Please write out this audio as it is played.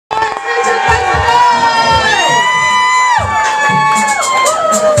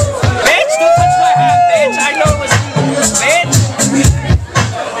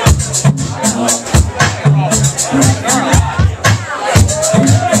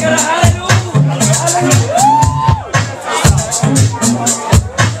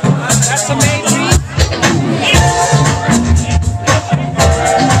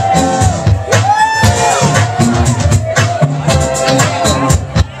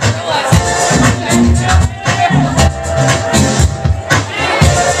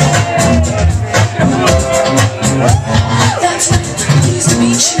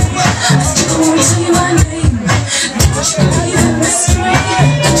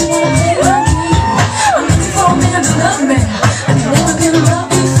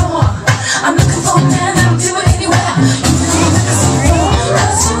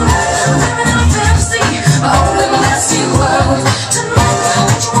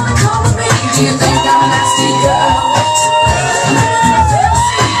you think I'm a nasty girl?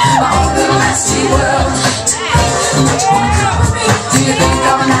 My own little nasty world. Don't you wanna come with me? Do you think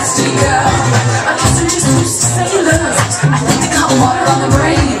I'm a nasty girl? I guess I'm just used to sailors. I think they got water on the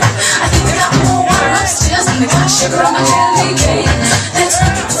brain. I think they got more water upstairs than they got sugar on the candy cane. It's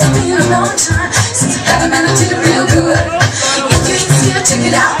been a long time since I had a man that did it real good. If you ain't scared, check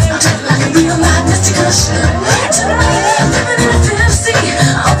it out. I'll treat it like a real life nasty girl should. Tonight, living in a fantasy,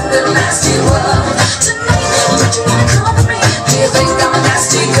 a little nasty world. Tonight, don't you wanna come with me? Do you think I'm a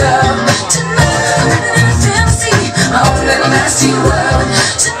nasty girl? Tonight, living in a fantasy, a little nasty world.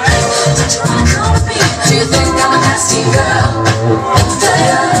 Tonight, don't you wanna come with me? Do you think I'm a nasty girl?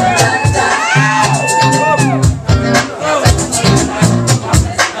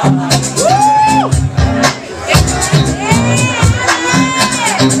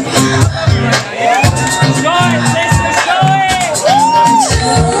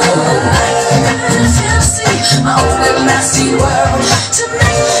 My own little nasty world.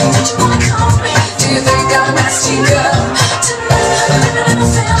 Tonight, don't you wanna come with me? Do you think I'm a nasty girl? Tonight, living in a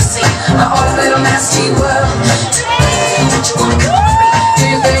fantasy, my own little nasty world. Tonight, don't you wanna come with me? Do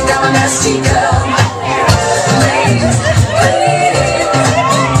you think I'm a nasty girl? Please, please, please,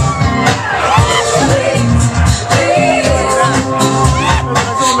 please.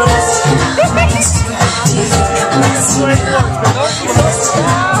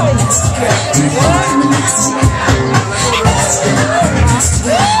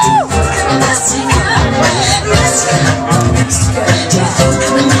 Nasty girl, do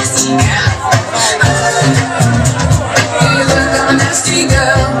you think I'm a nasty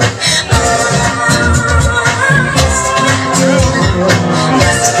girl?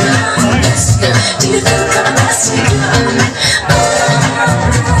 Nasty girl, do you think I'm a nasty girl?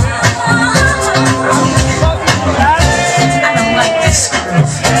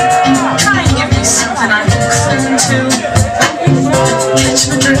 Catch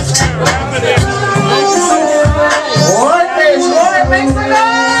my drift. Lord makes the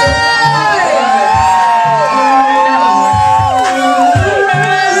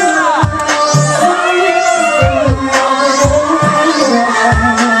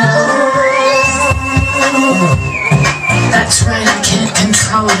That's right, I can't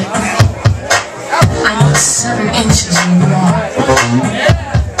control it. I need 7 inches or more.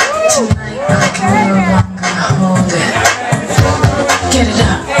 Tonight I can no longer hold it. Get it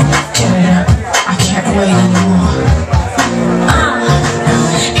up, I can't wait anymore.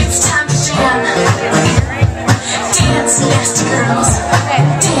 It's time to jam. Dance, nasty girls,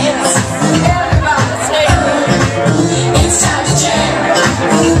 dance. It's time to jam.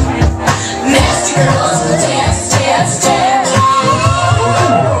 Nasty girls, dance, dance, dance.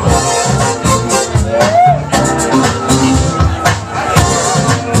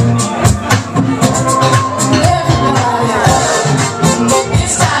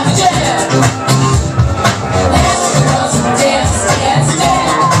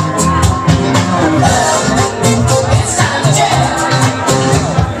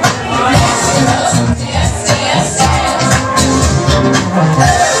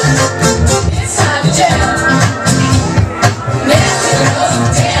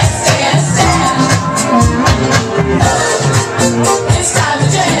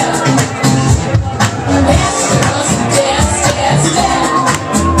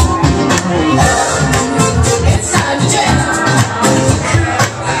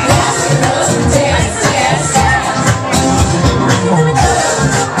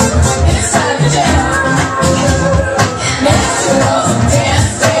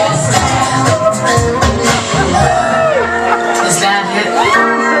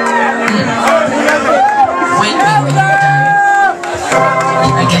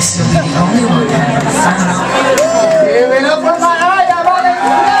 I guess you'll be the only one that ever found out.